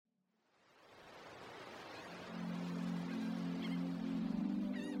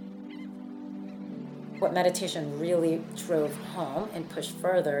what meditation really drove home and pushed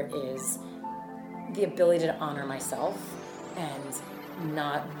further is the ability to honor myself and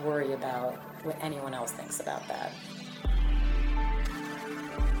not worry about what anyone else thinks about that.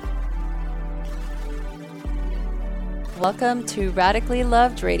 Welcome to Radically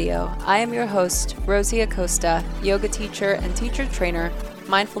Loved Radio. I am your host, Rosie Acosta, yoga teacher and teacher trainer,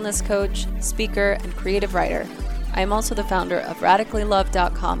 mindfulness coach, speaker, and creative writer. I am also the founder of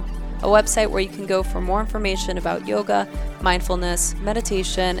radicallylove.com, a website where you can go for more information about yoga, mindfulness,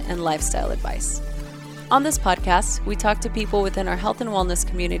 meditation, and lifestyle advice. On this podcast, we talk to people within our health and wellness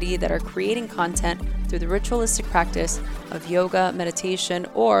community that are creating content through the ritualistic practice of yoga, meditation,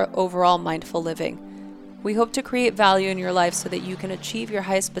 or overall mindful living. We hope to create value in your life so that you can achieve your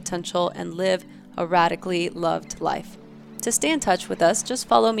highest potential and live a radically loved life. To stay in touch with us, just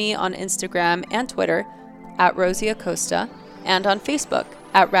follow me on Instagram and Twitter at Rosie Acosta and on Facebook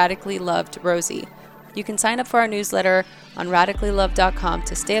at Radically Loved Rosie. You can sign up for our newsletter on radicallylove.com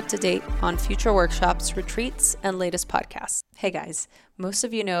to stay up to date on future workshops, retreats, and latest podcasts. Hey guys, most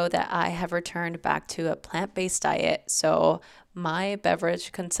of you know that I have returned back to a plant-based diet, so my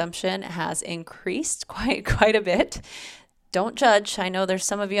beverage consumption has increased quite a bit. Don't judge. I know there's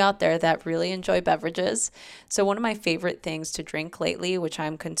some of you out there that really enjoy beverages. So one of my favorite things to drink lately, which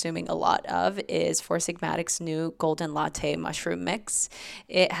I'm consuming a lot of, is Four Sigmatic's new Golden Latte Mushroom Mix.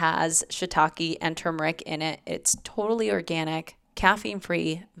 It has shiitake and turmeric in it. It's totally organic,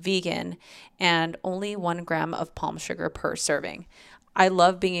 caffeine-free, vegan, and only 1 gram of palm sugar per serving. I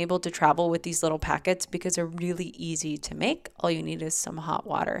love being able to travel with these little packets because they're really easy to make. All you need is some hot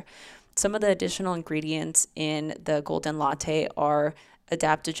water. Some of the additional ingredients in the Golden Latte are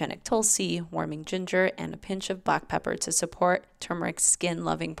adaptogenic tulsi, warming ginger, and a pinch of black pepper to support turmeric's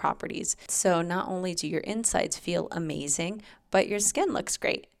skin-loving properties. So not only do your insides feel amazing, but your skin looks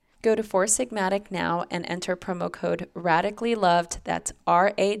great. Go to Four Sigmatic now and enter promo code RADICALLYLOVED, that's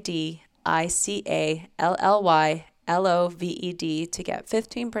RADICALLYLOVED, to get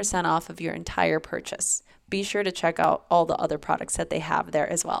 15% off of your entire purchase. Be sure to check out all the other products that they have there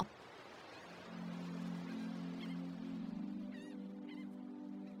as well.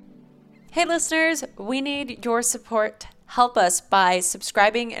 Hey listeners, we need your support. Help us by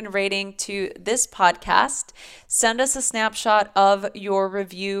subscribing and rating to this podcast. Send us a snapshot of your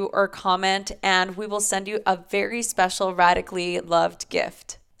review or comment, and we will send you a very special Radically Loved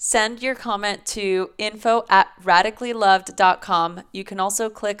gift. Send your comment to info@radicallyloved.com. You can also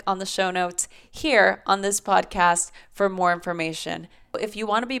click on the show notes here on this podcast for more information. If you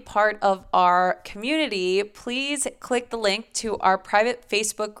want to be part of our community, please click the link to our private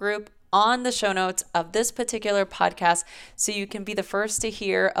Facebook group on the show notes of this particular podcast so you can be the first to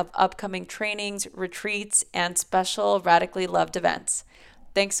hear of upcoming trainings, retreats, and special Radically Loved events.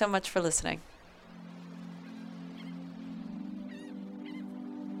 Thanks so much for listening.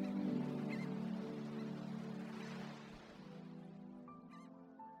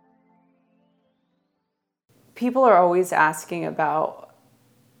 People are always asking about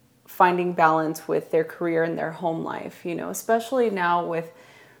finding balance with their career and their home life, especially now with,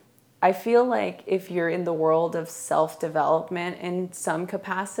 I feel like if you're in the world of self-development in some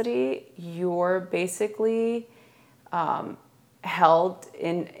capacity, you're basically held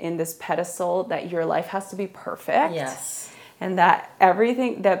in this pedestal that your life has to be perfect. Yes. And that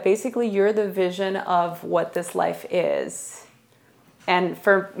everything, that basically you're the vision of what this life is. And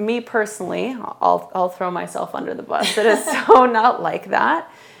for me personally, I'll throw myself under the bus. It is so not like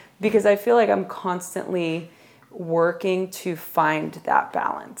that, because I feel like I'm constantly working to find that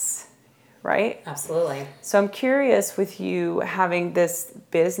balance, right? Absolutely. So I'm curious, with you having this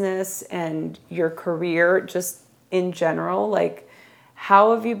business and your career just in general, like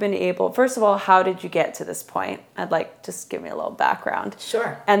how have you been able, first of all, how did you get to this point? I'd like, just give me a little background.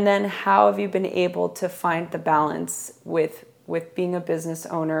 Sure. And then how have you been able to find the balance with being a business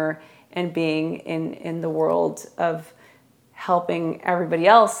owner and being in the world of helping everybody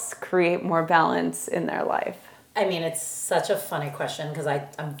else create more balance in their life? I mean, it's such a funny question because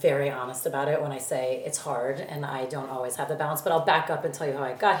I'm very honest about it when I say it's hard and I don't always have the balance, but I'll back up and tell you how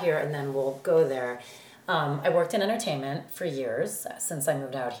I got here and then we'll go there. I worked in entertainment for years since I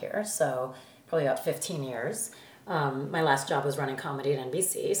moved out here, so probably about 15 years. My last job was running comedy at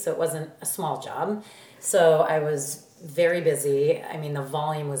NBC, so it wasn't a small job. So I was very busy. I mean, the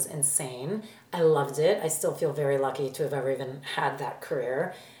volume was insane. I loved it. I still feel very lucky to have ever even had that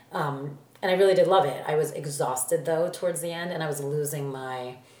career. And I really did love it. I was exhausted, though, towards the end, and I was losing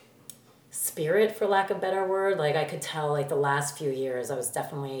my spirit, for lack of a better word. Like, I could tell, like, the last few years, I was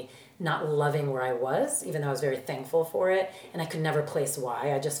definitely not loving where I was, even though I was very thankful for it, and I could never place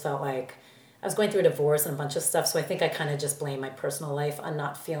why. I just felt like I was going through a divorce and a bunch of stuff, so I think I kind of just blamed my personal life on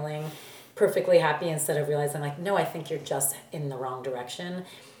not feeling perfectly happy instead of realizing like, no, I think you're just in the wrong direction.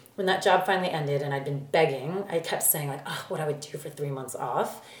 When that job finally ended and I'd been begging, I kept saying like, oh, what I would do for 3 months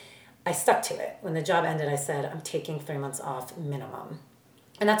off. I stuck to it. When the job ended, I said, I'm taking 3 months off minimum.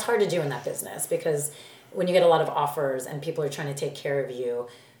 And that's hard to do in that business because when you get a lot of offers and people are trying to take care of you,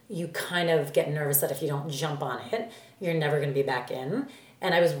 you kind of get nervous that if you don't jump on it, you're never going to be back in.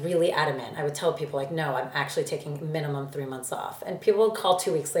 And I was really adamant. I would tell people like, no, I'm actually taking minimum 3 months off. And people would call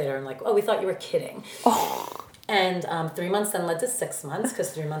 2 weeks later and like, oh, we thought you were kidding. Oh. And 3 months then led to 6 months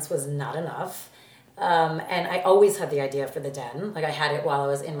because 3 months was not enough. And I always had the idea for the den. Like I had it while I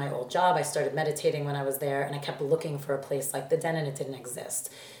was in my old job. I started meditating when I was there and I kept looking for a place like the den and it didn't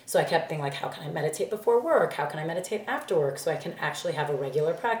exist. So I kept thinking like, how can I meditate before work? How can I meditate after work so I can actually have a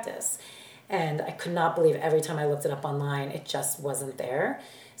regular practice? And I could not believe every time I looked it up online, it just wasn't there.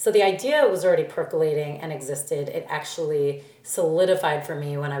 So the idea was already percolating and existed. It actually solidified for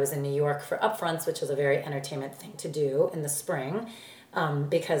me when I was in New York for Upfronts, which is a very entertainment thing to do in the spring.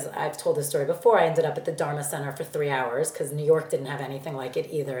 Because I've told this story before, I ended up at the Dharma Center for 3 hours because New York didn't have anything like it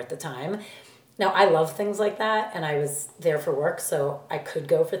either at the time. Now, I love things like that, and I was there for work, so I could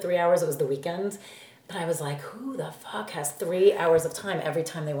go for 3 hours. It was the weekend. But I was like, who the fuck has 3 hours of time every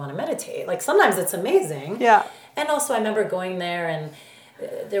time they want to meditate? Like, sometimes it's amazing. Yeah. And also, I remember going there, and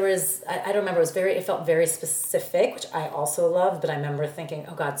there was, I don't remember, it felt very specific, which I also loved, but I remember thinking,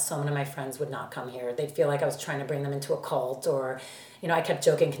 oh God, so many of my friends would not come here. They'd feel like I was trying to bring them into a cult, or, you know, I kept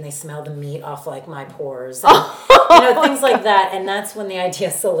joking, can they smell the meat off like my pores? And, you know, things like that. And that's when the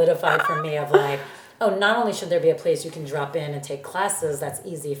idea solidified for me of like, oh, not only should there be a place you can drop in and take classes that's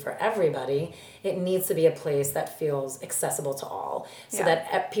easy for everybody, it needs to be a place that feels accessible to all. So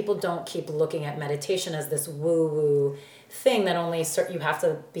that people don't keep looking at meditation as this woo-woo thing that only you have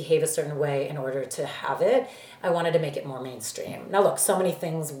to behave a certain way in order to have it. I wanted to make it more mainstream. Now look, so many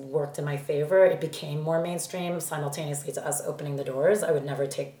things worked in my favor. It became more mainstream simultaneously to us opening the doors. I would never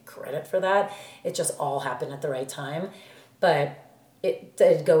take credit for that. It just all happened at the right time. But it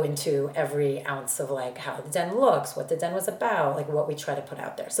did go into every ounce of like how the den looks, what the den was about, like what we try to put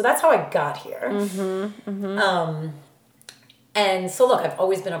out there. So that's how I got here. And so look, I've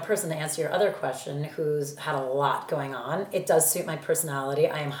always been a person, to answer your other question, who's had a lot going on. It does suit my personality.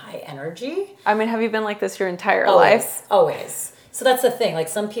 I am high energy. I mean, have you been like this your entire life? Always. So that's the thing. Like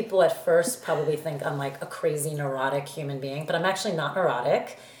some people at first probably think I'm like a crazy neurotic human being, but I'm actually not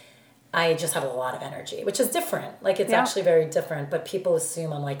neurotic. I just have a lot of energy, which is different. Like it's actually very different, but people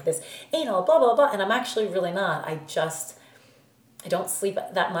assume I'm like this anal, blah, blah, blah. And I'm actually really not. I don't sleep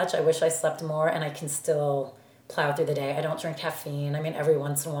that much. I wish I slept more and I can still plow through the day. I don't drink caffeine. I mean, every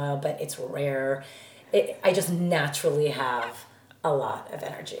once in a while, but it's rare. I just naturally have a lot of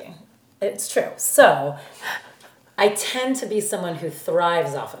energy. It's true. So I tend to be someone who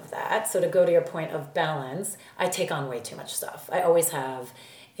thrives off of that. So to go to your point of balance, I take on way too much stuff. I always have.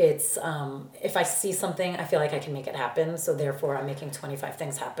 It's, if I see something, I feel like I can make it happen. So therefore, I'm making 25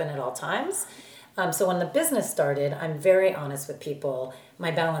 things happen at all times. So when the business started, I'm very honest with people. My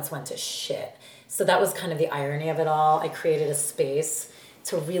balance went to shit. So that was kind of the irony of it all. I created a space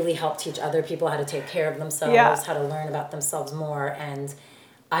to really help teach other people how to take care of themselves, how to learn about themselves more. And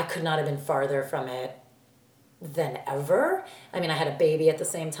I could not have been farther from it than ever. I mean, I had a baby at the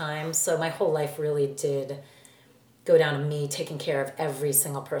same time. So my whole life really did go down to me taking care of every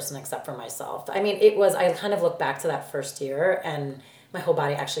single person except for myself. I mean, I kind of look back to that first year and my whole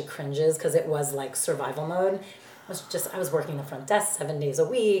body actually cringes because it was like survival mode. I was working the front desk 7 days a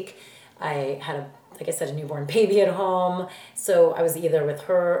week. I had a newborn baby at home. So I was either with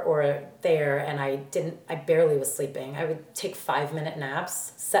her or there, and I barely was sleeping. I would take 5-minute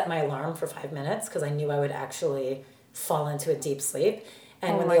naps, set my alarm for 5 minutes because I knew I would actually fall into a deep sleep.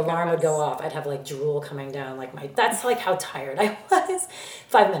 And when the alarm would go off, I'd have like drool coming down that's like how tired I was.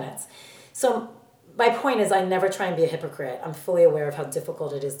 5 minutes. So my point is I never try and be a hypocrite. I'm fully aware of how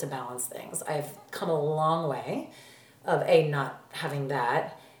difficult it is to balance things. I've come a long way of not having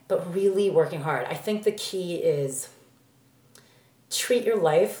that, but really working hard. I think the key is treat your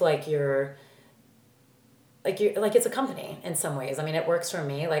life like it's a company in some ways. I mean, it works for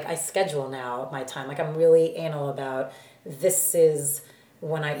me. Like I schedule now my time. Like I'm really anal about this is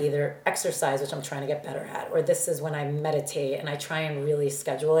when I either exercise, which I'm trying to get better at, or this is when I meditate and I try and really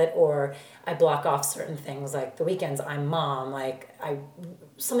schedule it, or I block off certain things like the weekends. I'm mom.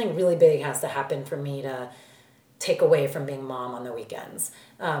 Something really big has to happen for me to take away from being mom on the weekends.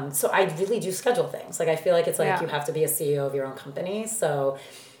 So I really do schedule things. Like I feel like it's like you have to be a CEO of your own company. So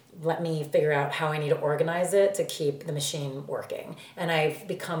let me figure out how I need to organize it to keep the machine working. And I've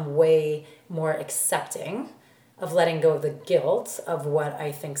become way more accepting of letting go of the guilt of what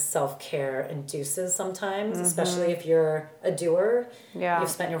I think self-care induces sometimes, especially if you're a doer. Yeah. You've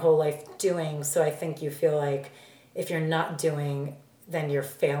spent your whole life doing, so I think you feel like if you're not doing, then you're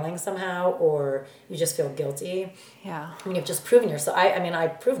failing somehow, or you just feel guilty. Yeah. I mean, you've just proven yourself. I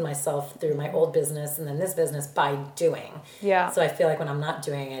proved myself through my old business and then this business by doing. Yeah. So I feel like when I'm not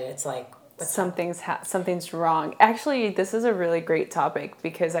doing it, it's like, something's wrong. Actually, this is a really great topic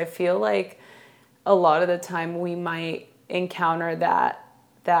because I feel like a lot of the time we might encounter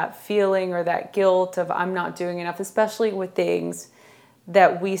that feeling or that guilt of I'm not doing enough, especially with things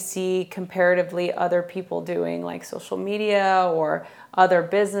that we see comparatively other people doing, like social media or other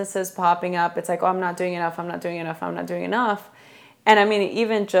businesses popping up. It's like, oh, I'm not doing enough. I'm not doing enough. I'm not doing enough. And I mean,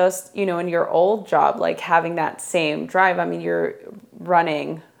 even just, in your old job, like having that same drive, I mean, you're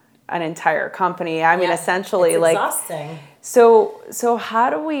running an entire company. I mean, essentially, it's like exhausting. So how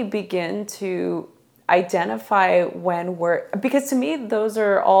do we begin to identify when because to me, those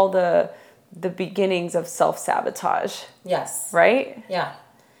are all the beginnings of self-sabotage. Yes. Right? Yeah.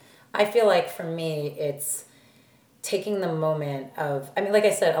 I feel like for me, it's taking the moment of, like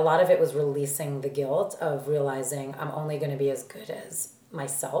I said, a lot of it was releasing the guilt of realizing I'm only going to be as good as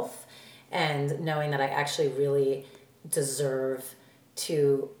myself, and knowing that I actually really deserve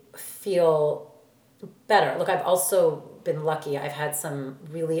to feel better. Look, I've also been lucky. I've had some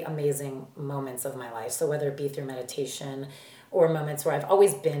really amazing moments of my life. So whether it be through meditation or moments where I've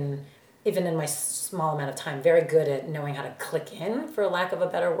always been, even in my small amount of time, very good at knowing how to click in, for lack of a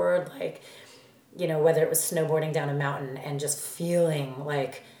better word, like, whether it was snowboarding down a mountain and just feeling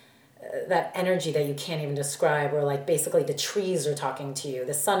like that energy that you can't even describe, or like basically the trees are talking to you,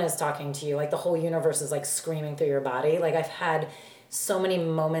 the sun is talking to you, like the whole universe is like screaming through your body. Like I've had so many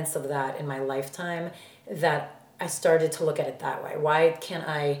moments of that in my lifetime that I started to look at it that way. Why can't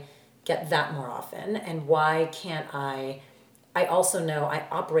I get that more often? And why can't I also know I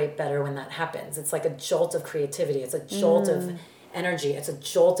operate better when that happens. It's like a jolt of creativity. It's a jolt of energy. It's a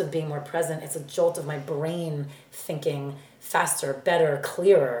jolt of being more present. It's a jolt of my brain thinking faster, better,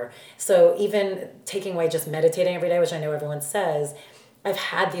 clearer. So even taking away just meditating every day, which I know everyone says, I've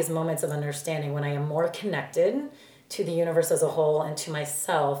had these moments of understanding when I am more connected to the universe as a whole and to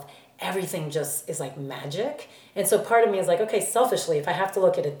myself. Everything just is like magic. And so part of me is like, okay, selfishly, if I have to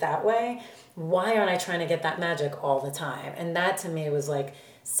look at it that way, why aren't I trying to get that magic all the time? And that to me was like,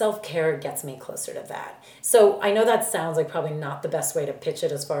 self-care gets me closer to that. So I know that sounds like probably not the best way to pitch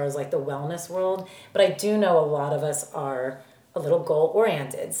it as far as like the wellness world, but I do know a lot of us are a little goal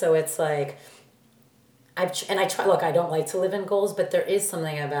oriented. So it's like, I try, look, I don't like to live in goals, but there is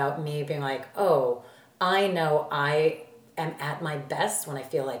something about me being like, oh, I know I am at my best when I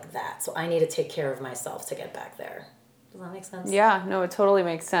feel like that. So I need to take care of myself to get back there. Does that make sense? Yeah, no, it totally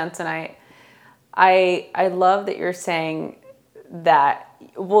makes sense. And I love that you're saying that,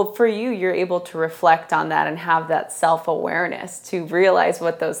 well, for you, you're able to reflect on that and have that self-awareness to realize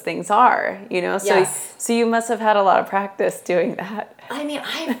what those things are, So, yes. So you must have had a lot of practice doing that.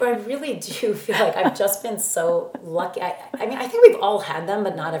 I really do feel like I've just been so lucky. I think we've all had them,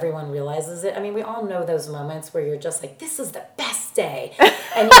 but not everyone realizes it. We all know those moments where you're just like, this is the best day.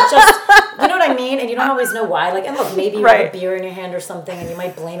 And you just, you know what I mean? And you don't always know why. Like, and look, maybe you have a beer in your hand or something and you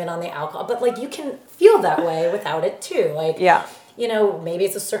might blame it on the alcohol. But like, you can feel that way without it too. Like, yeah. Maybe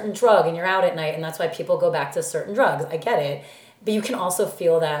it's a certain drug and you're out at night and that's why people go back to certain drugs. I get it. But you can also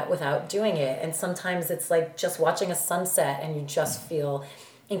feel that without doing it. And sometimes it's like just watching a sunset and you just feel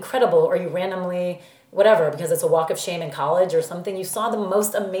incredible, or you randomly, whatever, because it's a walk of shame in college or something, you saw the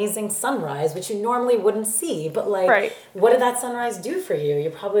most amazing sunrise, which you normally wouldn't see. But like, What did that sunrise do for you?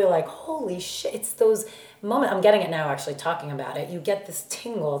 You're probably like, holy shit, it's those moments. I'm getting it now actually talking about it. You get this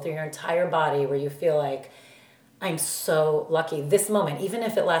tingle through your entire body where you feel like, I'm so lucky. This moment, even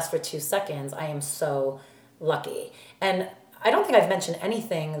if it lasts for 2 seconds, I am so lucky. And I don't think I've mentioned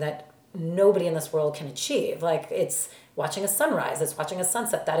anything that nobody in this world can achieve. Like, it's watching a sunrise, it's watching a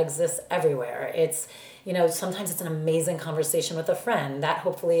sunset, that exists everywhere. It's, sometimes it's an amazing conversation with a friend that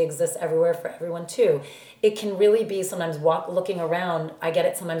hopefully exists everywhere for everyone too. It can really be sometimes looking around. I get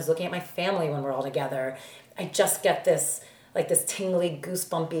it sometimes looking at my family when we're all together. I just get this tingly,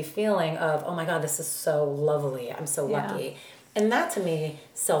 goosebumpy feeling of, oh my God, this is so lovely. I'm so lucky. And that to me,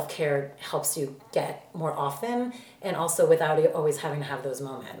 self-care helps you get more often, and also without always having to have those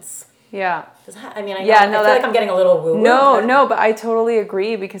moments. Yeah. I feel like I'm getting a little woo-woo. No, but I totally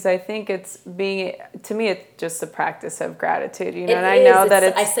agree, because I think to me, it's just a practice of gratitude, And I know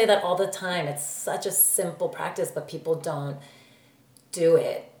that I say that all the time. It's such a simple practice, but people don't do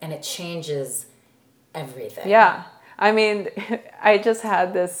it. and it changes everything. Yeah. I mean, I just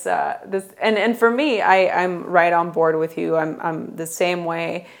had this, and for me, I'm right on board with you. I'm the same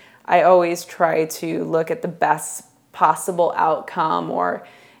way. I always try to look at the best possible outcome, or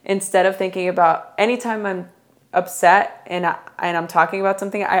instead of thinking about anytime I'm upset and I'm talking about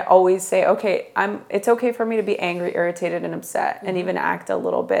something, I always say, okay, it's okay for me to be angry, irritated, and upset, and even act a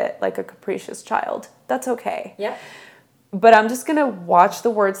little bit like a capricious child. That's okay. Yeah. But I'm just going to watch the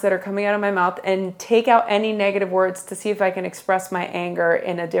words that are coming out of my mouth and take out any negative words to see if I can express my anger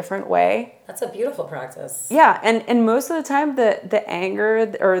in a different way. That's a beautiful practice. Yeah, and most of the time the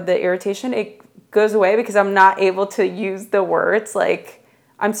anger or the irritation, it goes away because I'm not able to use the words like,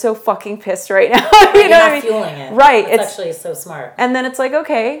 I'm so fucking pissed right now. You're not fueling it. Right. It's actually so smart. And then it's like,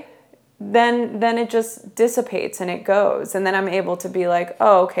 okay, then it just dissipates and it goes. And then I'm able to be like,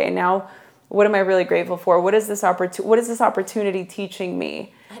 oh, okay, now what am I really grateful for? What is this opportunity teaching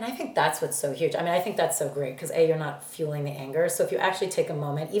me? And I think that's what's so huge. I mean, I think that's so great because you're not fueling the anger. So if you actually take a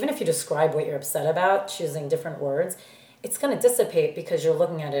moment, even if you describe what you're upset about, choosing different words, it's going to dissipate because you're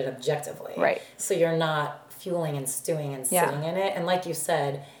looking at it objectively. Right. So you're not fueling and stewing and sitting in it. And like you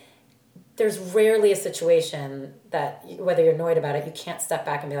said, there's rarely a situation that whether you're annoyed about it, you can't step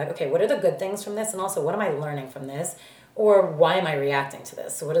back and be like, okay, what are the good things from this? And also, what am I learning from this? Or why am I reacting to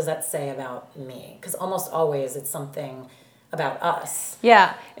this? So what does that say about me? Because almost always it's something about us.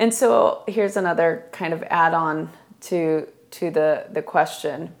 Yeah. And so here's another kind of add-on to the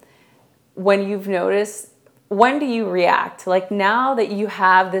question. When you've noticed, when do you react? Like now that you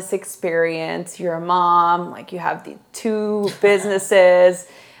have this experience, you're a mom, like you have the 2 businesses,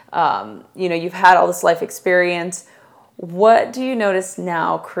 you've had all this life experience. What do you notice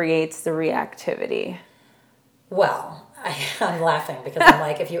now creates the reactivity? Well, I'm laughing because I'm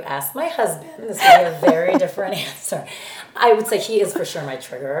like, if you ask my husband, this would be a very different answer. I would say he is for sure my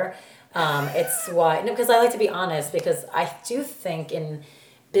trigger. It's why, because I like to be honest, because I do think in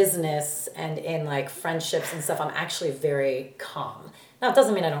business and in like friendships and stuff, I'm actually very calm. Now, it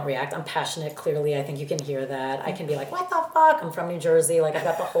doesn't mean I don't react. I'm passionate, clearly. I think you can hear that. I can be like, what the fuck? I'm from New Jersey. Like, I've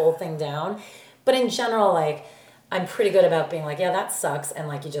got the whole thing down. But in general, like, I'm pretty good about being like, yeah, that sucks. And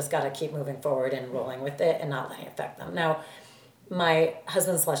like, you just got to keep moving forward and rolling with it and not letting it affect them. Now, my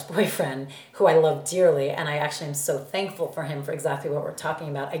husband/boyfriend, who I love dearly, and I actually am so thankful for him for exactly what we're talking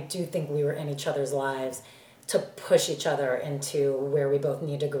about. I do think we were in each other's lives to push each other into where we both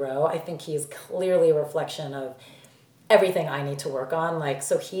need to grow. I think he's clearly a reflection of everything I need to work on. Like,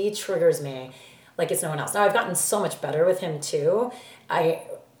 so he triggers me like it's no one else. Now, I've gotten so much better with him too.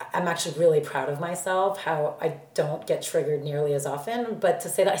 I'm actually really proud of myself, how I don't get triggered nearly as often, but to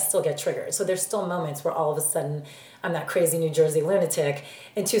say that I still get triggered. So there's still moments where all of a sudden I'm that crazy New Jersey lunatic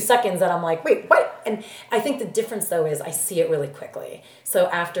in 2 seconds that I'm like, wait, what? And I think the difference though is I see it really quickly. So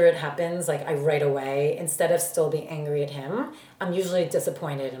after it happens, like I right away, instead of still being angry at him, I'm usually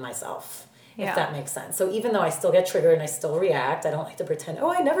disappointed in myself. If that makes sense. So even though I still get triggered and I still react, I don't like to pretend,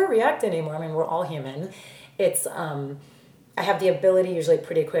 oh, I never react anymore. I mean, we're all human. It's, I have the ability usually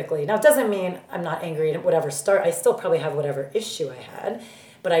pretty quickly. Now, it doesn't mean I'm not angry at whatever start. I still probably have whatever issue I had,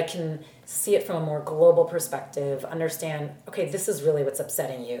 but I can see it from a more global perspective, understand, okay, this is really what's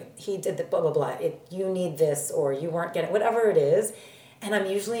upsetting you. He did the blah, blah, blah. You need this, or you weren't getting, whatever it is. And I'm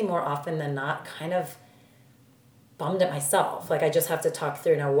usually more often than not kind of bummed at myself. Like, I just have to talk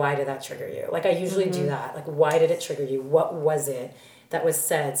through, now, why did that trigger you? Like, I usually do that. Like, why did it trigger you? What was it that was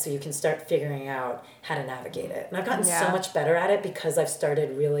said, so you can start figuring out how to navigate it. And I've gotten so much better at it because I've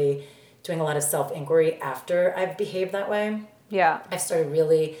started really doing a lot of self-inquiry after I've behaved that way. Yeah. I've started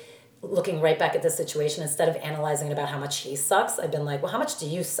really looking right back at the situation instead of analyzing it about how much he sucks. I've been like, well, how much do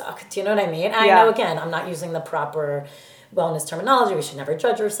you suck? Do you know what I mean? And I know, again, I'm not using the proper wellness terminology. We should never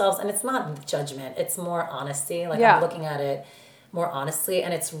judge ourselves. And it's not judgment. It's more honesty. Like, I'm looking at it more honestly.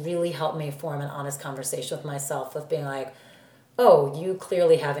 And it's really helped me form an honest conversation with myself, with being like, oh, you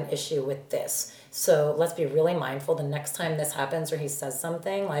clearly have an issue with this. So let's be really mindful the next time this happens or he says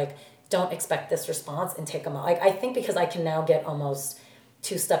something, like, don't expect this response and take them out. Like, I think because I can now get almost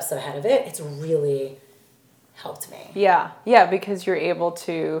 2 steps ahead of it, it's really helped me. Yeah, because you're able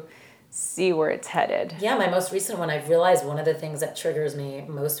to see where it's headed. Yeah, my most recent one, I've realized one of the things that triggers me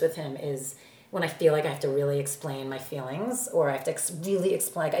most with him is when I feel like I have to really explain my feelings, or I have to really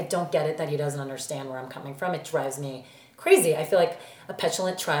explain, like, I don't get it that he doesn't understand where I'm coming from. It drives me crazy. I feel like a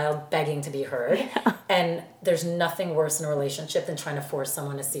petulant child begging to be heard. Yeah. And there's nothing worse in a relationship than trying to force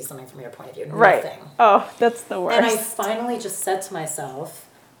someone to see something from your point of view. Right. Nothing. Oh, that's the worst. And I finally just said to myself,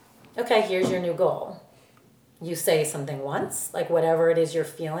 okay, here's your new goal. You say something once, like whatever it is you're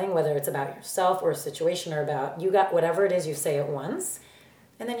feeling, whether it's about yourself or a situation or about, you got whatever it is, you say it once.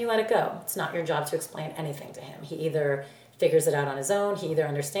 and then you let it go. It's not your job to explain anything to him. He either figures it out on his own, he either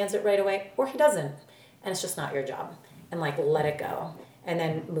understands it right away, or he doesn't. And it's just not your job. And like, let it go and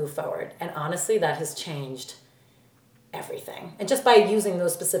then move forward. And honestly, that has changed everything. And just by using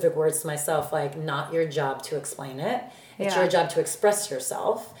those specific words to myself, like, not your job to explain it. It's your job to express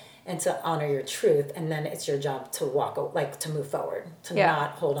yourself and to honor your truth. And then it's your job to to move forward, to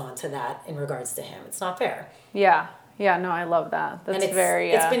not hold on to that in regards to him. It's not fair. Yeah. Yeah, no, I love that. That's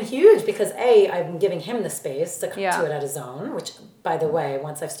it's been huge because I'm giving him the space to come to it at his own, which, by the way,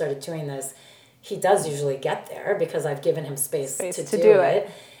 once I've started doing this, he does usually get there because I've given him space to do it.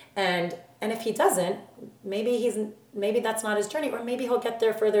 And if he doesn't, maybe that's not his journey, or maybe he'll get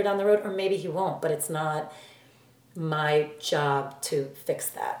there further down the road, or maybe he won't, but it's not my job to fix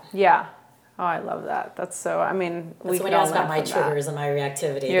that. Yeah. Oh, I love that. That's so, I mean, we can all about my triggers and my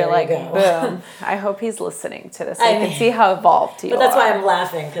reactivity. You're like, boom. I hope he's listening to this. I can see how evolved you are. But that's why I'm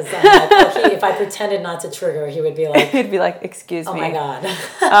laughing, because if I pretended not to trigger, he would be like... He'd be like, excuse me. Oh my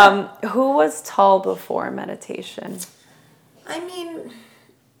God. Who was tall before meditation? I mean,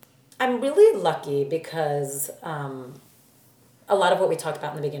 I'm really lucky because a lot of what we talked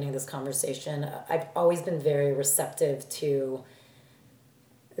about in the beginning of this conversation, I've always been very receptive to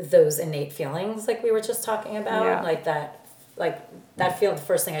those innate feelings like we were just talking about, that feel. The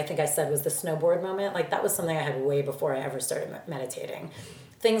first thing I think I said was the snowboard moment. Like, that was something I had way before I ever started meditating.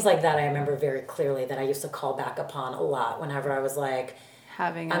 Things like that I remember very clearly that I used to call back upon a lot whenever I was like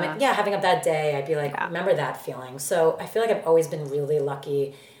having a bad day. I'd be like, remember that feeling. So I feel like I've always been really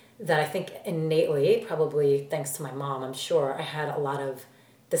lucky that I think innately, probably thanks to my mom, I'm sure, I had a lot of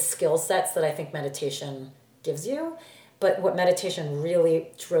the skill sets that I think meditation gives you. But what meditation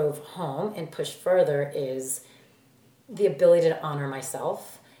really drove home and pushed further is the ability to honor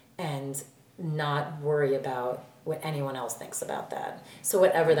myself and not worry about what anyone else thinks about that. So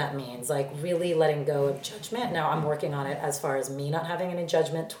whatever that means, like really letting go of judgment. Now I'm working on it as far as me not having any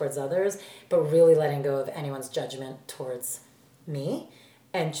judgment towards others, but really letting go of anyone's judgment towards me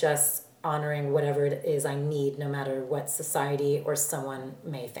and just honoring whatever it is I need, no matter what society or someone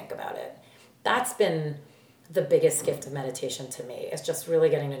may think about it. That's been the biggest gift of meditation to me. It's just really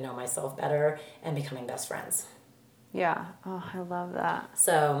getting to know myself better and becoming best friends. Yeah. Oh, I love that.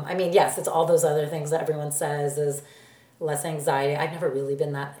 So, I mean, yes, it's all those other things that everyone says is less anxiety. I've never really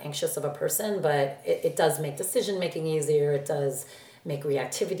been that anxious of a person, but it does make decision-making easier. It does make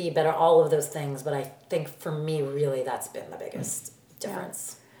reactivity better, all of those things. But I think for me, really, that's been the biggest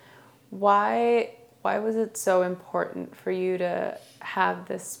difference. Why was it so important for you to have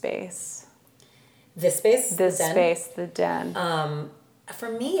this space? This space? The den. For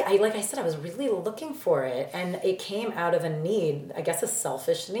me, like I said, I was really looking for it, and it came out of a need, I guess a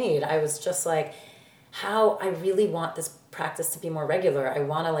selfish need. I was just like, how I really want this practice to be more regular. I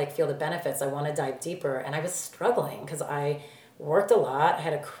want to feel the benefits. I want to dive deeper. And I was struggling because I worked a lot. I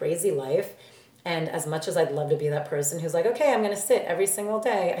had a crazy life. And as much as I'd love to be that person who's like, okay, I'm going to sit every single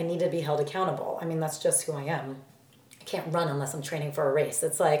day, I need to be held accountable. I mean, that's just who I am. I can't run unless I'm training for a race.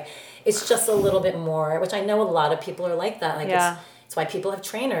 It's like, it's just a little bit more, which I know a lot of people are like that. It's why people have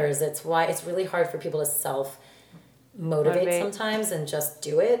trainers. It's why it's really hard for people to self-motivate sometimes and just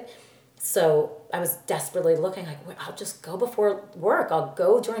do it. So I was desperately looking I'll just go before work. I'll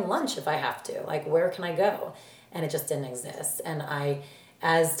go during lunch if I have to. Where can I go? And it just didn't exist. And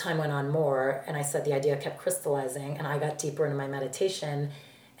as time went on more, and I said the idea kept crystallizing, and I got deeper into my meditation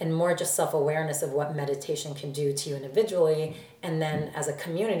and more just self-awareness of what meditation can do to you individually, and then as a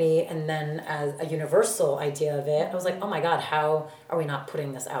community, and then as a universal idea of it, I was like, oh my God, how are we not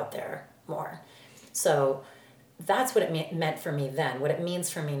putting this out there more? So that's what it meant for me then. What it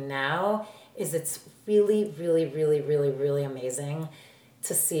means for me now is it's really, really, really, really, really amazing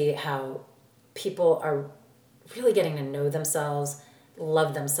to see how people are really getting to know themselves,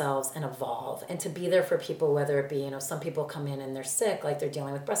 love themselves, and evolve, and to be there for people, whether it be, some people come in and they're sick, like they're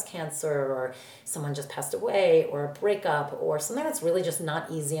dealing with breast cancer, or someone just passed away, or a breakup, or something that's really just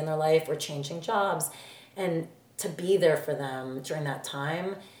not easy in their life, or changing jobs, and to be there for them during that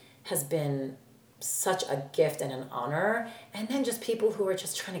time has been such a gift and an honor. And then just people who are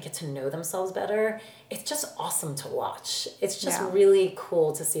just trying to get to know themselves better, it's just awesome to watch. It's just really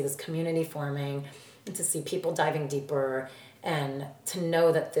cool to see this community forming and to see people diving deeper, and to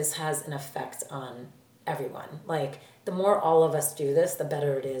know that this has an effect on everyone. The more all of us do this, the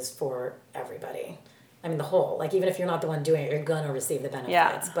better it is for everybody. I mean, the whole. Even if you're not the one doing it, you're going to receive the benefits.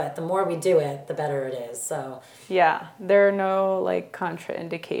 Yeah. But the more we do it, the better it is. So. Yeah. There are no,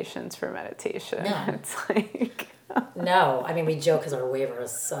 contraindications for meditation. No. It's No, I mean, we joke because our waiver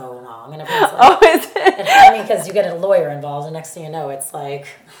is so long. And everyone's like, is it? and I mean, because you get a lawyer involved, and next thing you know, it's like,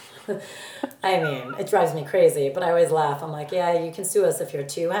 I mean, it drives me crazy, but I always laugh. I'm like, yeah, you can sue us if you're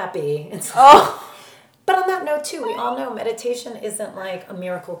too happy. It's But on that note, too, we all know meditation isn't like a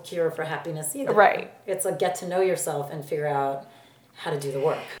miracle cure for happiness either. Right. It's a get to know yourself and figure out how to do the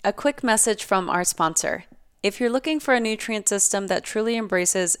work. A quick message from our sponsor. If you're looking for a nutrient system that truly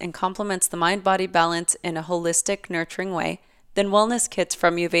embraces and complements the mind-body balance in a holistic, nurturing way, then wellness kits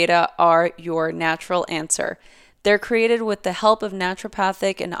from Ayurveda are your natural answer. They're created with the help of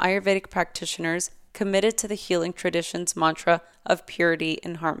naturopathic and Ayurvedic practitioners committed to the healing tradition's mantra of purity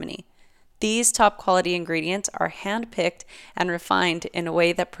and harmony. These top quality ingredients are hand-picked and refined in a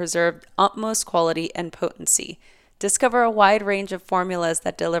way that preserve utmost quality and potency. Discover a wide range of formulas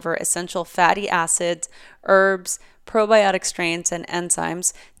that deliver essential fatty acids, herbs, probiotic strains, and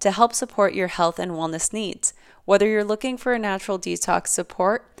enzymes to help support your health and wellness needs. Whether you're looking for a natural detox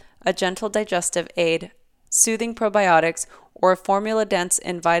support, a gentle digestive aid, soothing probiotics, or a formula dense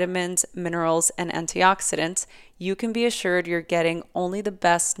in vitamins, minerals, and antioxidants, you can be assured you're getting only the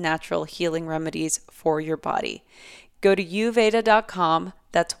best natural healing remedies for your body. Go to Ayurveda.com,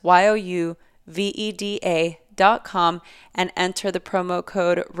 that's YOUVEDA.com, and enter the promo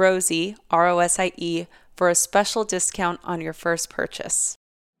code ROSIE, ROSIE, for a special discount on your first purchase.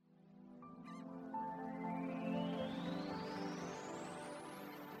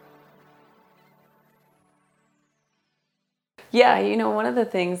 Yeah, one of the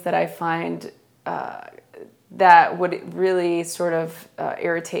things that I find that would really sort of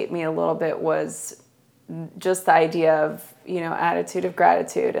irritate me a little bit was just the idea of, attitude of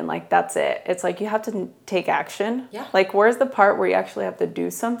gratitude and like, that's it. It's like you have to take action. Yeah. Like, where's the part where you actually have to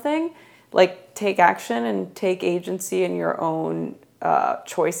do something? Like, take action and take agency in your own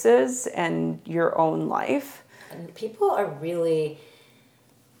choices and your own life. And people are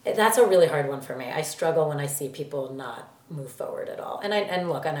that's a really hard one for me. I struggle when I see people not move forward at all. And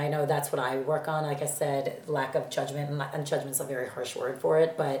I know that's what I work on. Like I said, lack of judgment, and judgment's a very harsh word for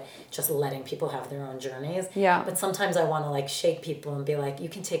it, but just letting people have their own journeys. Yeah. But sometimes I want to like shake people and be like, you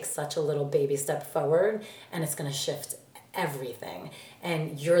can take such a little baby step forward and it's going to shift everything.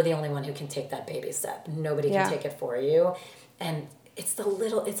 And you're the only one who can take that baby step. Nobody can take it for you. And it's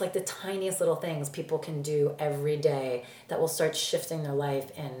like the tiniest little things people can do every day that will start shifting their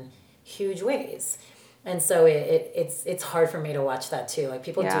life in huge ways. And so it's hard for me to watch that too. Like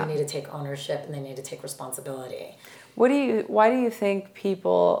people do need to take ownership and they need to take responsibility. Why do you think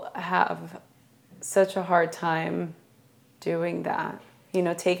people have such a hard time doing that?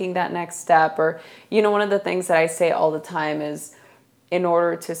 Taking that next step, or, one of the things that I say all the time is, in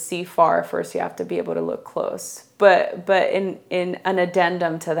order to see far, first you have to be able to look close. But in an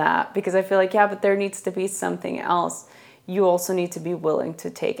addendum to that, because I feel like, but there needs to be something else. You also need to be willing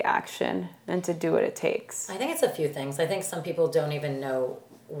to take action and to do what it takes. I think it's a few things. I think some people don't even know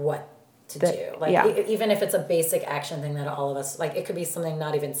what to do. Like even if it's a basic action thing that all of us, like it could be something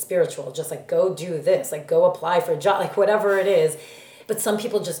not even spiritual, just like go do this, like go apply for a job, like whatever it is. But some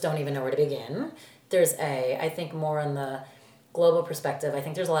people just don't even know where to begin. I think more on the global perspective, I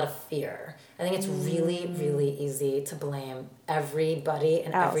think there's a lot of fear. I think it's really, really easy to blame everybody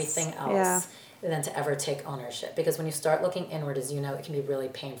and everything else than to ever take ownership. Because when you start looking inward, as you know, it can be really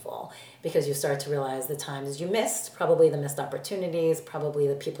painful because you start to realize the times you missed, probably the missed opportunities, probably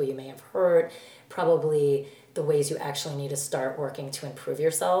the people you may have hurt, probably the ways you actually need to start working to improve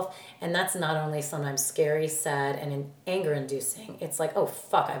yourself. And that's not only sometimes scary, sad, and anger inducing. It's like, oh,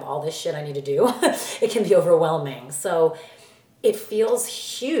 fuck, I have all this shit I need to do. It can be overwhelming. So it feels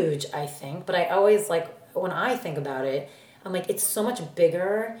huge, I think, but I always when I think about it, I'm like, it's so much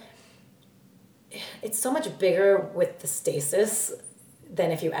bigger with the stasis than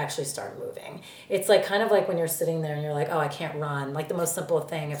if you actually start moving. It's like kind of like when you're sitting there and you're like, oh, I can't run. Like the most simple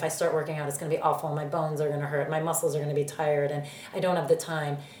thing, if I start working out, it's going to be awful. My bones are going to hurt. My muscles are going to be tired and I don't have the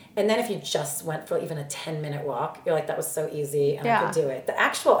time. And then if you just went for even a 10-minute walk, you're like, that was so easy and I could do it. The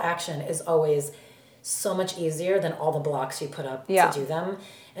actual action is always so much easier than all the blocks you put up to do them.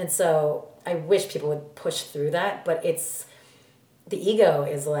 And so I wish people would push through that, but the ego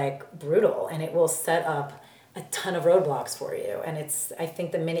is like brutal and it will set up a ton of roadblocks for you. And I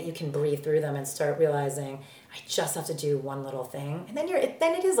think the minute you can breathe through them and start realizing I just have to do one little thing. And then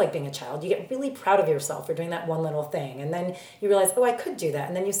it is like being a child. You get really proud of yourself for doing that one little thing. And then you realize, oh, I could do that.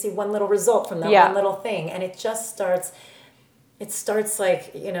 And then you see one little result from that one little thing. And it just starts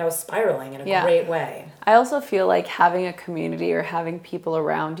like, spiraling in a great way. I also feel like having a community or having people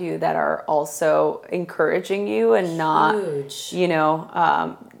around you that are also encouraging you and not,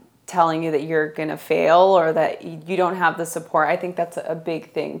 telling you that you're going to fail or that you don't have the support. I think that's a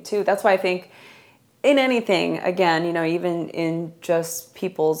big thing too. That's why I think in anything, again, you know, even in just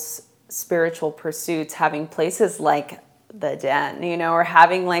people's spiritual pursuits, having places like the Den, you know, or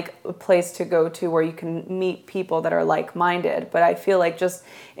having like a place to go to where you can meet people that are like-minded. But I feel like just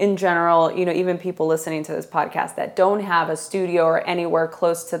in general, you know, even people listening to this podcast that don't have a studio or anywhere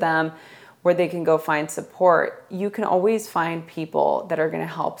close to them where they can go find support, you can always find people that are going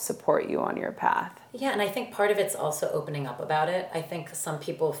to help support you on your path. Yeah, and I think part of it's also opening up about it. I think some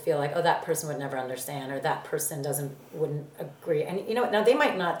people feel like, oh, that person would never understand, or that person wouldn't agree. And, you know, now they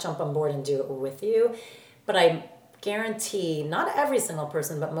might not jump on board and do it with you, but I guarantee not every single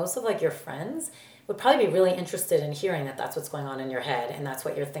person, but most of like your friends would probably be really interested in hearing that that's what's going on in your head and that's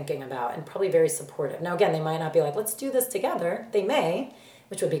what you're thinking about, and probably very supportive. Now, again, they might not be like, let's do this together. They may,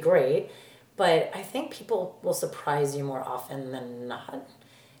 which would be great. But I think people will surprise you more often than not.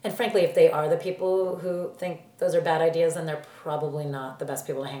 And frankly, if they are the people who think those are bad ideas, then they're probably not the best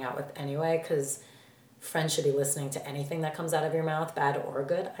people to hang out with anyway, because friends should be listening to anything that comes out of your mouth, bad or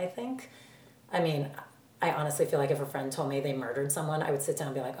good, I think. I mean, I honestly feel like if a friend told me they murdered someone, I would sit down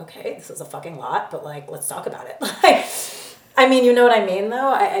and be like, okay, this is a fucking lot, but like, let's talk about it. Like, I mean, you know what I mean,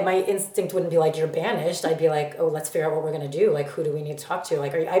 though? My instinct wouldn't be like, you're banished. I'd be like, oh, let's figure out what we're going to do. Like, who do we need to talk to?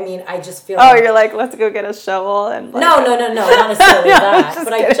 Like, I just feel like... Oh, you're like, let's go get a shovel and... Like... No, not necessarily that.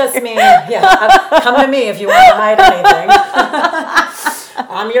 But I just mean, come to me if you want to hide anything.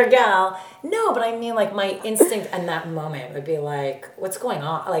 I'm your gal. No, but I mean, like, my instinct in that moment would be like, what's going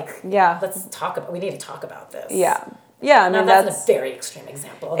on? Like, let's talk about... We need to talk about this. Yeah. Yeah, I mean, that's a very extreme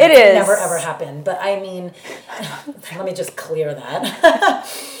example. It is. Never, ever happened. But I mean, let me just clear that.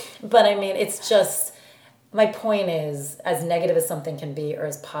 But I mean, it's just, my point is, as negative as something can be or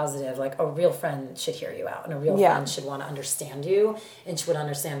as positive, like a real friend should hear you out. And a real friend should want to understand you and should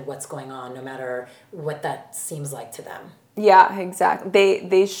understand what's going on, no matter what that seems like to them. Yeah, exactly.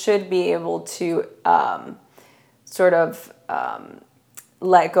 They should be able to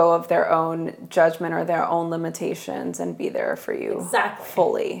let go of their own judgment or their own limitations and be there for you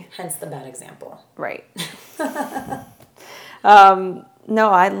fully. Hence the bad example. Right. No,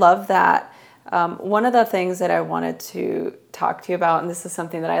 I love that. One of the things that I wanted to talk to you about, and this is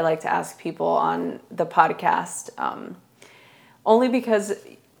something that I like to ask people on the podcast, only because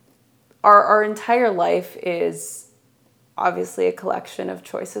our entire life is obviously a collection of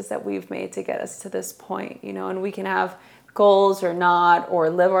choices that we've made to get us to this point, you know, and we can have goals or not, or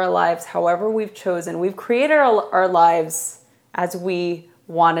live our lives however we've chosen. We've created our lives as we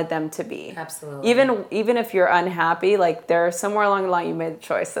wanted them to be. Absolutely. Even if you're unhappy, like there's somewhere along the line you made a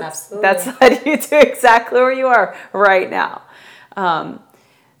choice that's led you to exactly where you are right now.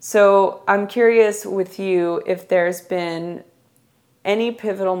 So I'm curious with you if there's been any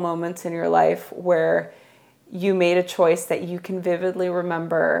pivotal moments in your life where you made a choice that you can vividly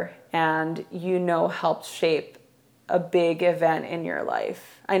remember and you know helped shape a big event in your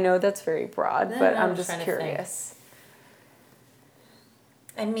life. I know that's very broad, but I'm just curious.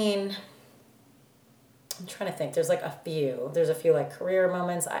 I mean, I'm trying to think. There's a few like career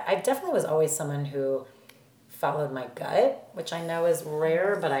moments. I definitely was always someone who followed my gut, which I know is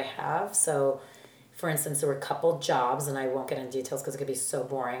rare, but I have. So, for instance, there were a couple jobs, and I won't get into details because it could be so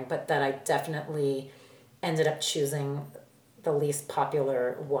boring, but that I definitely ended up choosing the least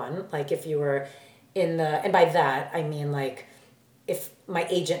popular one. Like if you were and by that, I mean like if my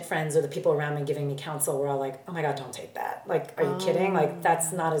agent friends or the people around me giving me counsel were all like, oh my God, don't take that. Like, are you kidding? Like,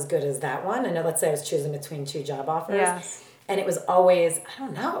 that's not as good as that one. And let's say I was choosing between two job offers. Yes. And it was always, I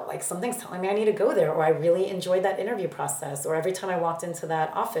don't know, like something's telling me I need to go there, or I really enjoyed that interview process, or every time I walked into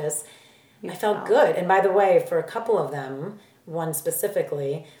that office, I felt good. And by the way, for a couple of them, one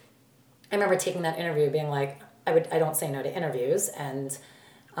specifically, I remember taking that interview being like, I don't say no to interviews, and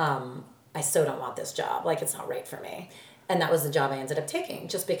I so don't want this job. Like, it's not right for me. And that was the job I ended up taking,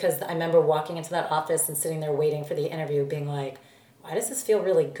 just because I remember walking into that office and sitting there waiting for the interview being like, why does this feel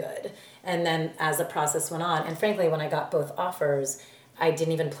really good? And then as the process went on, and frankly, when I got both offers, I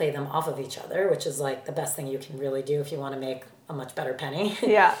didn't even play them off of each other, which is like the best thing you can really do if you want to make a much better penny.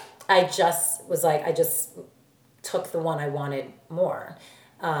 Yeah. I just took the one I wanted more.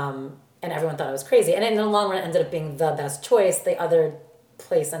 And everyone thought I was crazy. And in the long run, it ended up being the best choice. The other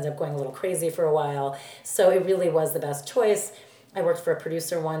place ended up going a little crazy for a while. So it really was the best choice. I worked for a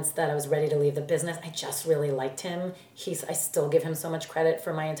producer once that I was ready to leave the business. I just really liked him. I still give him so much credit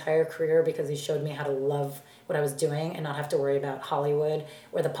for my entire career because he showed me how to love what I was doing and not have to worry about Hollywood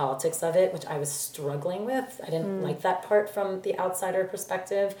or the politics of it, which I was struggling with. I didn't like that part from the outsider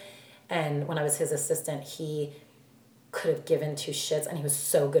perspective. And when I was his assistant, he could have given two shits, and he was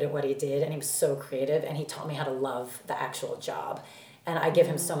so good at what he did, and he was so creative, and he taught me how to love the actual job. And I give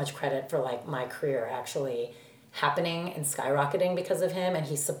him so much credit for like my career actually happening and skyrocketing because of him, and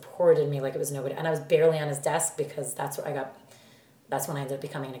he supported me like it was nobody. And I was barely on his desk because that's when I ended up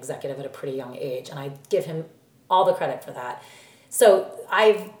becoming an executive at a pretty young age, and I give him all the credit for that. So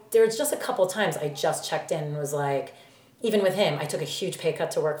there was just a couple times I just checked in and was like, even with him, I took a huge pay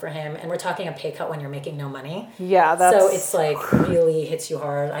cut to work for him, and we're talking a pay cut when you're making no money. Yeah, so it's like really hits you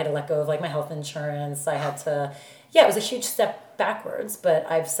hard. I had to let go of like my health insurance. I had to, it was a huge step backwards. But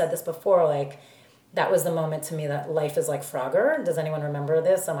I've said this before, like that was the moment to me that life is like Frogger. Does anyone remember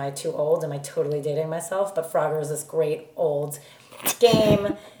this? Am I too old? Am I totally dating myself? But Frogger is this great old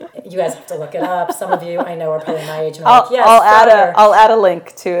game. You guys have to look it up. Some of you I know are probably my age and are like, yes, I'll add a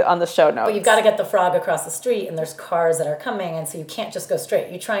link to on the show notes. But you've got to get the frog across the street, and there's cars that are coming, and so you can't just go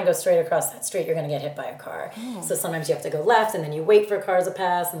straight. You try and go straight across that street, you're going to get hit by a car. So sometimes you have to go left, and then you wait for cars to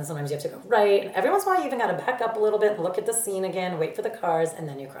pass, and then sometimes you have to go right. And every once in a while you even got to back up a little bit and look at the scene again, wait for the cars, and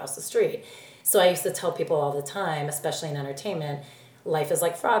then you cross the street. So I used to tell people all the time, especially in entertainment, life is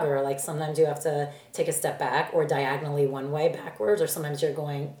like Frogger. Like sometimes you have to take a step back or diagonally one way backwards, or sometimes you're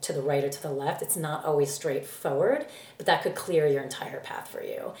going to the right or to the left. It's not always straight forward, but that could clear your entire path for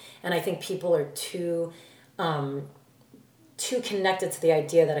you. And I think people are too connected to the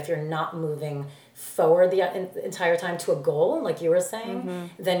idea that if you're not moving forward the entire time to a goal, like you were saying,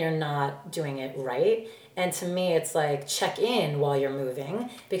 then you're not doing it right. And to me, it's like check in while you're moving,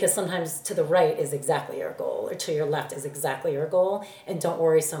 because sometimes to the right is exactly your goal, or to your left is exactly your goal. And don't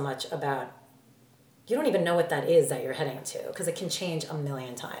worry so much about, you don't even know what that is that you're heading to, because it can change a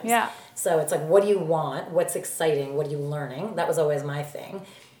million times. Yeah. So it's like, what do you want? What's exciting? What are you learning? That was always my thing.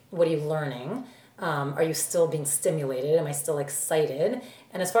 What are you learning? Are you still being stimulated? Am I still excited?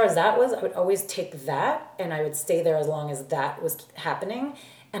 And as far as that was, I would always take that, and I would stay there as long as that was happening.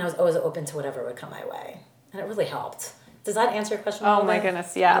 And I was always open to whatever would come my way. And it really helped. Does that answer your question? Oh my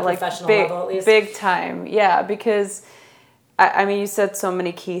goodness, yeah. On a like professional big, level, at least? Big time. Yeah, because I mean, you said so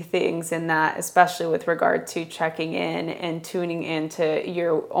many key things in that, especially with regard to checking in and tuning into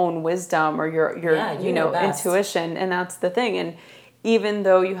your own wisdom or your intuition. And that's the thing. And even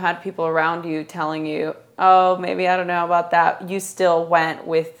though you had people around you telling you, oh, maybe I don't know about that, you still went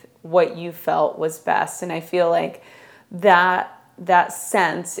with what you felt was best. And I feel like that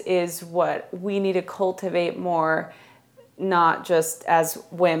sense is what we need to cultivate more, not just as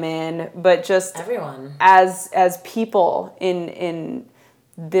women, but just everyone as people in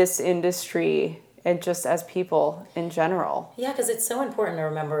this industry, and just as people in general. Yeah, because it's so important to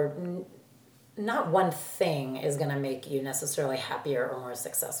remember not one thing is going to make you necessarily happier or more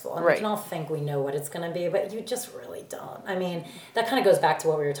successful. And we can all think we know what it's going to be, but you just really don't. I mean, that kind of goes back to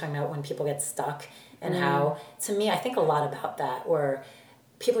what we were talking about when people get stuck, and how, to me, I think a lot about that, where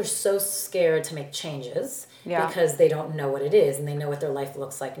people are so scared to make changes because they don't know what it is, and they know what their life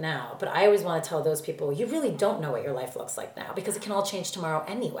looks like now. But I always want to tell those people, you really don't know what your life looks like now, because it can all change tomorrow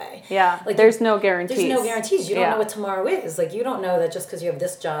anyway. Yeah, like there's no guarantees. There's no guarantees. You don't know what tomorrow is. Like, you don't know that just because you have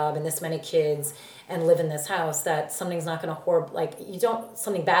this job and this many kids and live in this house that something's not going to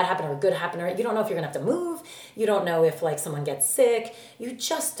something bad happen or good happen, or you don't know if you're going to have to move. You don't know if like someone gets sick. You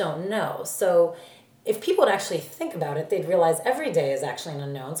just don't know. So if people would actually think about it, they'd realize every day is actually an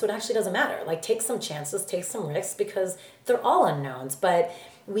unknown, so it actually doesn't matter. Like, take some chances, take some risks, because they're all unknowns. But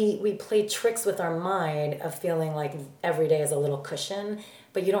we play tricks with our mind of feeling like every day is a little cushion,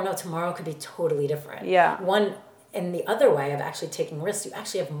 but you don't know, tomorrow could be totally different. Yeah. One, and the other way of actually taking risks, you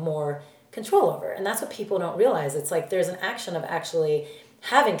actually have more control over. And that's what people don't realize. It's like there's an action of actually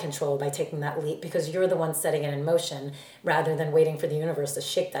having control by taking that leap, because you're the one setting it in motion, rather than waiting for the universe to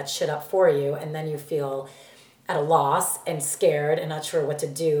shake that shit up for you, and then you feel at a loss and scared and not sure what to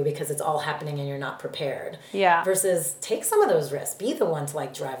do because it's all happening and you're not prepared. Yeah. Versus take some of those risks. Be the one to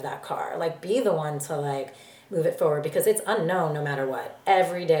like drive that car. Like, be the one to like move it forward, because it's unknown no matter what.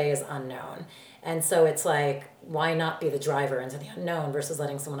 Every day is unknown. And so it's like, why not be the driver into the unknown versus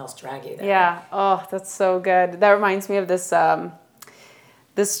letting someone else drag you there? Yeah. Oh, that's so good. That reminds me of this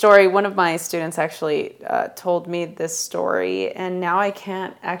story. One of my students actually told me this story, and now I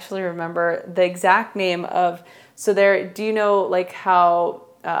can't actually remember the exact name of. So do you know like how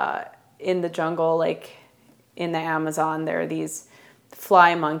in the jungle, like in the Amazon, there are these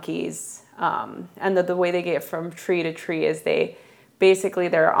fly monkeys, and the way they get from tree to tree is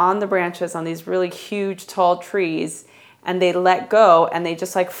they're on the branches on these really huge tall trees, and they let go and they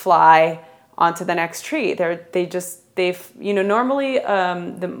just like fly onto the next tree. Normally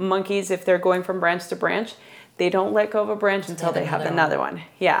the monkeys, if they're going from branch to branch, they don't let go of a branch until they have another one.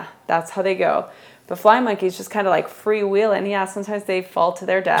 Yeah, that's how they go. But flying monkeys just kind of like freewheeling. Yeah, sometimes they fall to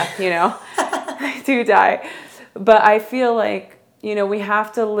their death, they do die. But I feel like, we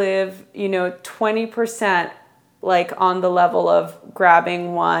have to live, 20% like on the level of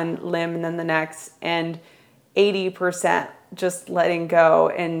grabbing one limb and then the next, and 80% just letting go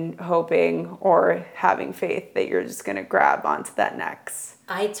and hoping or having faith that you're just going to grab onto that next.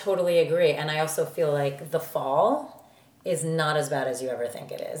 I totally agree. And I also feel like the fall is not as bad as you ever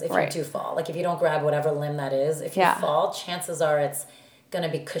think it is. If you do fall, like if you don't grab whatever limb that is, if you fall, chances are it's going to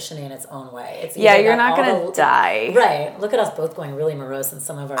be cushiony in its own way. It's you're not going to die. Right. Look at us both going really morose in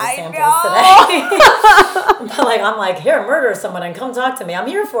some of our samples today. But I'm like, here, murder someone and come talk to me. I'm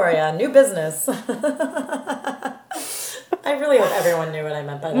here for you. New business. I really hope everyone knew what I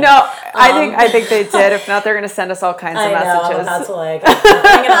meant by that. No, I think they did. If not, they're going to send us all kinds of messages. I'm about to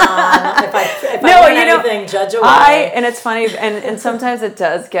bring it on. If I learn anything, judge away. And it's funny, and sometimes it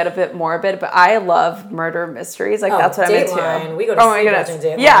does get a bit morbid, but I love murder mysteries. That's what I'm into. Dateline. We go to sleep watching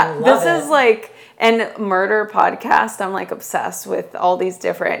Dateline. Yeah, this is and murder podcast. I'm obsessed with all these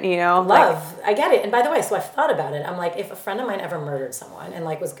different, I get it. And by the way, so I've thought about it. I'm like, if a friend of mine ever murdered someone and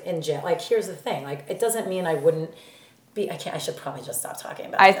was in jail, here's the thing. It doesn't mean I wouldn't. I should probably just stop talking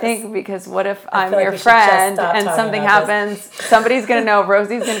about this. I think because what if I'm your friend and something happens, somebody's going to know,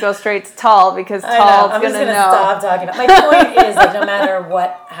 Rosie's going to go straight to Tall because Tall's going to know. Stop talking about it. My point is no matter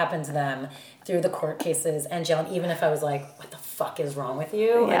what happened to them through the court cases and jail, and even if I was like, what the fuck is wrong with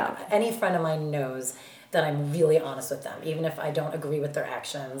you? Any friend of mine knows that I'm really honest with them, even if I don't agree with their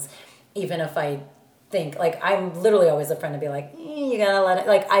actions, even if I think, I'm literally always a friend to be like, you gotta let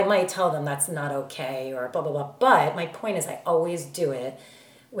it, I might tell them that's not okay or blah, blah, blah. But my point is I always do it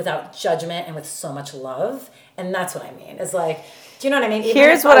without judgment and with so much love. And that's what I mean. It's do you know what I mean? Even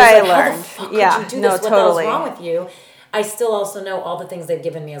here's what I learned. How the fuck could you do this? What the hell's wrong with you? I still also know all the things they've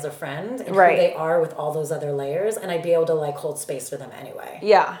given me as a friend and who they are with all those other layers, and I'd be able to hold space for them anyway.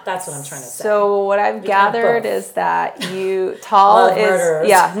 Yeah. That's what I'm trying to say. So what I've gathered is that Tall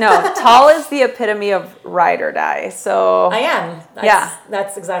is Tall is the epitome of ride or die. So I am.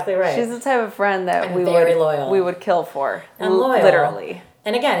 That's exactly right. She's the type of friend that we would kill for. I'm loyal. Literally.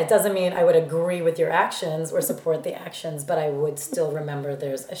 And again, it doesn't mean I would agree with your actions or support the actions, but I would still remember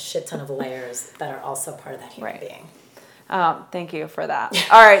there's a shit ton of layers that are also part of that human being. Thank you for that.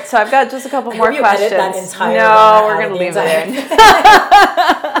 All right, so I've got just a couple more questions. We're going to leave it in.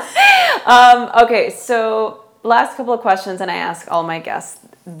 Okay, so last couple of questions, and I ask all my guests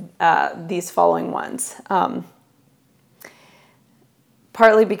these following ones.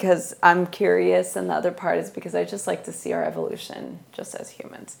 Partly because I'm curious, and the other part is because I just like to see our evolution just as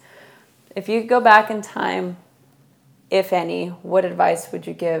humans. If you could go back in time, if any, what advice would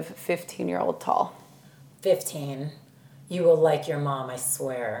you give 15-year-old Tall? 15. You will like your mom, I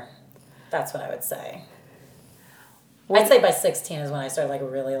swear. That's what I would say. I'd say by 16 is when I started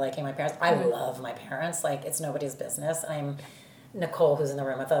really liking my parents. I love my parents. It's nobody's business. Nicole, who's in the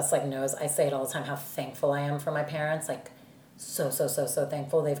room with us, knows I say it all the time how thankful I am for my parents. So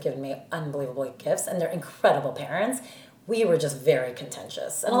thankful. They've given me unbelievable gifts, and they're incredible parents. We were just very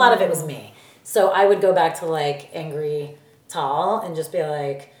contentious, and a lot of it was me. So I would go back to angry Tall and just be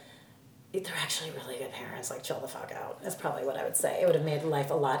like, they're actually really good parents. Chill the fuck out. That's probably what I would say. It would have made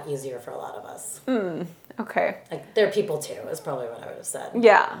life a lot easier for a lot of us. Okay. They're people too, is probably what I would have said.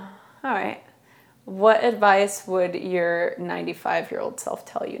 Yeah. All right. What advice would your 95-year-old self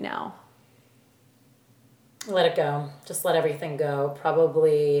tell you now? Let it go. Just let everything go.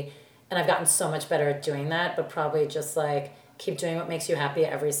 Probably, and I've gotten so much better at doing that, but probably just keep doing what makes you happy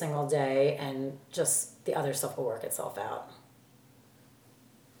every single day, and just the other stuff will work itself out.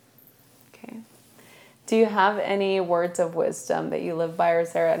 Okay. Do you have any words of wisdom that you live by, or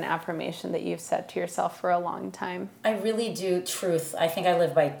is there an affirmation that you've said to yourself for a long time? I really do. Truth. I think I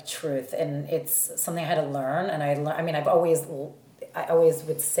live by truth, and it's something I had to learn. And I always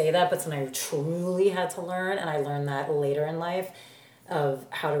would say that, but something I truly had to learn, and I learned that later in life, of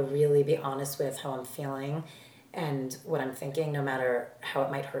how to really be honest with how I'm feeling and what I'm thinking, no matter how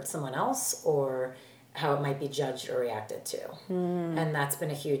it might hurt someone else or how it might be judged or reacted to. And that's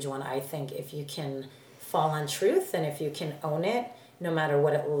been a huge one. I think if you can fall on truth and if you can own it, no matter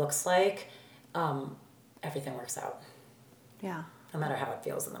what it looks like, everything works out. Yeah. No matter how it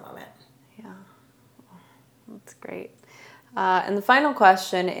feels in the moment. Yeah. That's great. And the final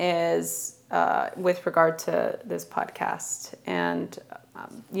question is with regard to this podcast. And,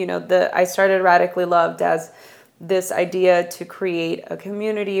 I started Radically Loved as this idea to create a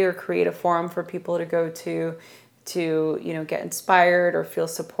community or create a forum for people to go to get inspired or feel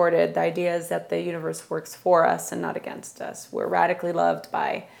supported. The idea is that the universe works for us and not against us. We're radically loved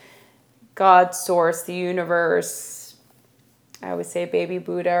by God, source, the universe, I always say baby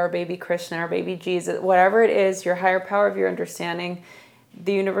Buddha or baby Krishna or baby Jesus, whatever it is, your higher power of your understanding,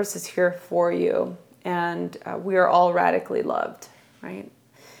 the universe is here for you. And we are all radically loved, right?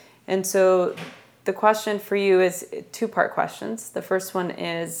 And so the question for you is 2-part questions. The first one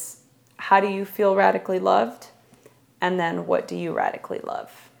is, how do you feel radically loved? And then what do you radically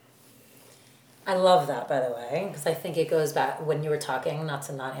love? I love that, by the way, because I think it goes back when you were talking, not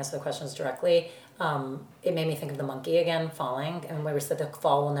to not answer the questions directly. It made me think of the monkey again falling, and we said the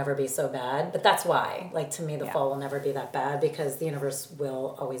fall will never be so bad. But that's why, like, to me, the fall will never be that bad, because the universe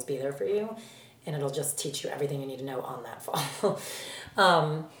will always be there for you, and it'll just teach you everything you need to know on that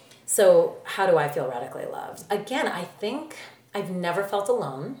fall. So how do I feel radically loved? Again, I think I've never felt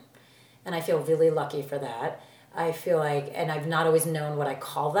alone, and I feel really lucky for that. I feel like, and I've not always known what I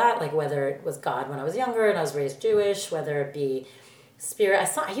call that, like whether it was God when I was younger and I was raised Jewish, whether it be spirit.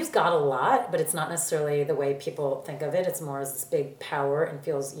 I use God a lot, but it's not necessarily the way people think of it. It's more as this big power and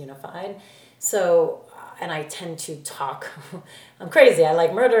feels unified. So, and I tend to talk. I'm crazy. I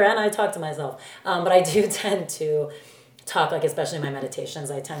like murder and I talk to myself. But I do tend to talk, like especially in my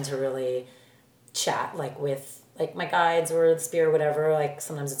meditations, I tend to really chat like with like my guides or the spirit, whatever. Like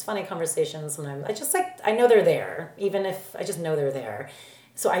sometimes it's funny conversations. Sometimes I just I know they're there, even if I just know they're there.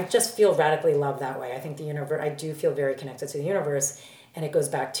 So I just feel radically loved that way. I think the universe, I do feel very connected to the universe. And it goes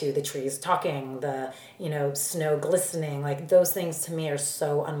back to the trees talking, the, snow glistening. Like those things to me are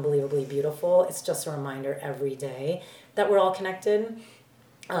so unbelievably beautiful. It's just a reminder every day that we're all connected.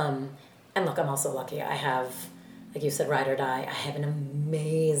 And look, I'm also lucky. I have, like you said, ride or die. I have an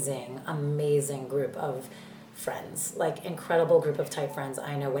amazing, amazing group of friends, like incredible group of tight friends.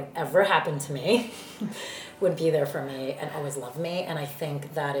 I know whatever happened to me would be there for me and always love me. And I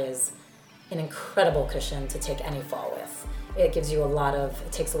think that is an incredible cushion to take any fall with. It gives you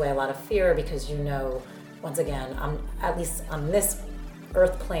it takes away a lot of fear, because once again, I'm, at least on this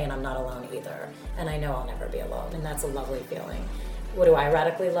earth plane, I'm not alone either. And I know I'll never be alone. And that's a lovely feeling. What do I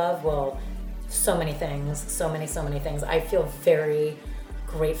radically love? Well, so many things, so many things. I feel very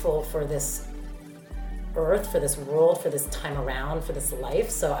grateful for this earth, for this world, for this time around, for this life.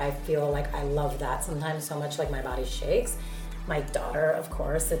 So I feel like I love that sometimes so much, like my body shakes. My daughter, of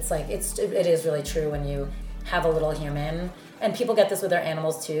course, it's like, it is really true when you have a little human, and people get this with their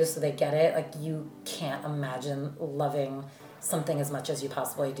animals too, so they get it. Like you can't imagine loving something as much as you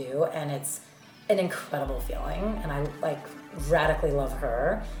possibly do, and it's an incredible feeling, and I like radically love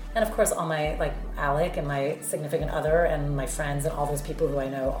her. And of course all my like Alec and my significant other and my friends and all those people who I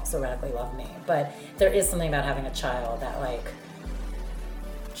know also radically love me. But there is something about having a child that like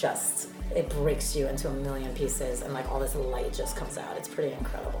just, it breaks you into a million pieces, and like all this light just comes out. It's pretty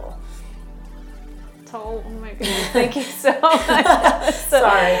incredible. Oh my goodness, thank you so much.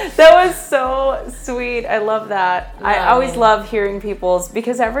 Sorry. That was so sweet. I love that. No, I always love hearing people's,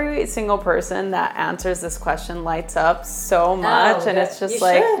 because every single person that answers this question lights up so much. And it's just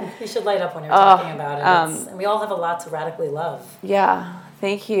you should light up when you're talking about it. And we all have a lot to radically love. Yeah.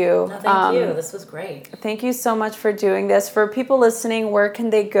 Thank you. No, thank you. This was great. Thank you so much for doing this. For people listening, where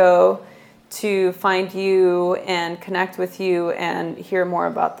can they go to find you and connect with you and hear more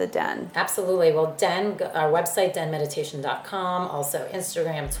about the Den? Absolutely. Well, Den, our website, denmeditation.com, also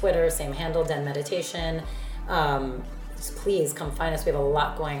Instagram, Twitter, same handle, Den Meditation. Please come find us. We have a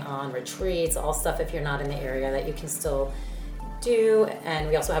lot going on, retreats, all stuff if you're not in the area that you can still do. And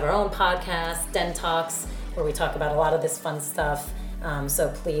we also have our own podcast, Den Talks, where we talk about a lot of this fun stuff.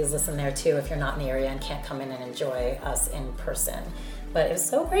 So please listen there too if you're not in the area and can't come in and enjoy us in person. But it was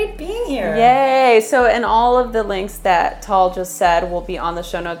so great being here. Yay! So, and all of the links that Tal just said will be on the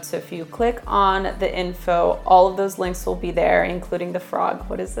show notes. So if you click on the info, all of those links will be there, including the frog.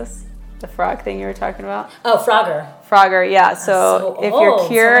 What is this? The frog thing you were talking about? Oh, Frogger. Frogger, yeah. So if you're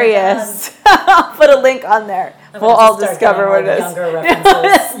curious, I'll put a link on there. We'll all discover what it is. Younger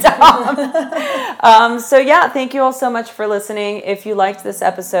references. So yeah, thank you all so much for listening. If you liked this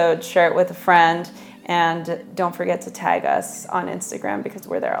episode, share it with a friend. And don't forget to tag us on Instagram, because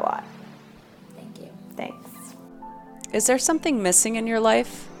we're there a lot. Thank you. Thanks. Is there something missing in your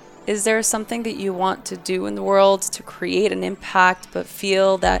life? Is there something that you want to do in the world to create an impact but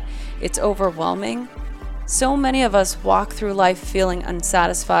feel that it's overwhelming? So many of us walk through life feeling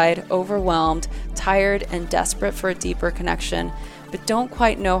unsatisfied, overwhelmed, tired, and desperate for a deeper connection, but don't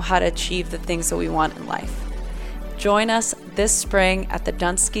quite know how to achieve the things that we want in life. Join us this spring at the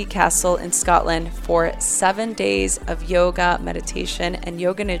Dunsky Castle in Scotland for 7 days of yoga, meditation, and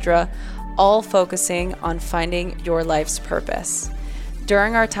yoga nidra, all focusing on finding your life's purpose.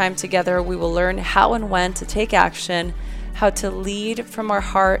 During our time together, we will learn how and when to take action, how to lead from our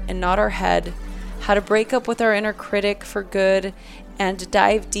heart and not our head, how to break up with our inner critic for good, and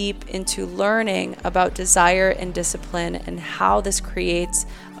dive deep into learning about desire and discipline and how this creates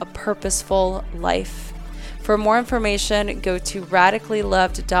a purposeful life. For more information, go to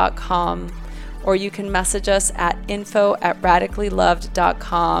radicallyloved.com, or you can message us at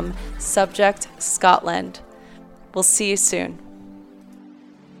info@radicallyloved.com, subject Scotland. We'll see you soon.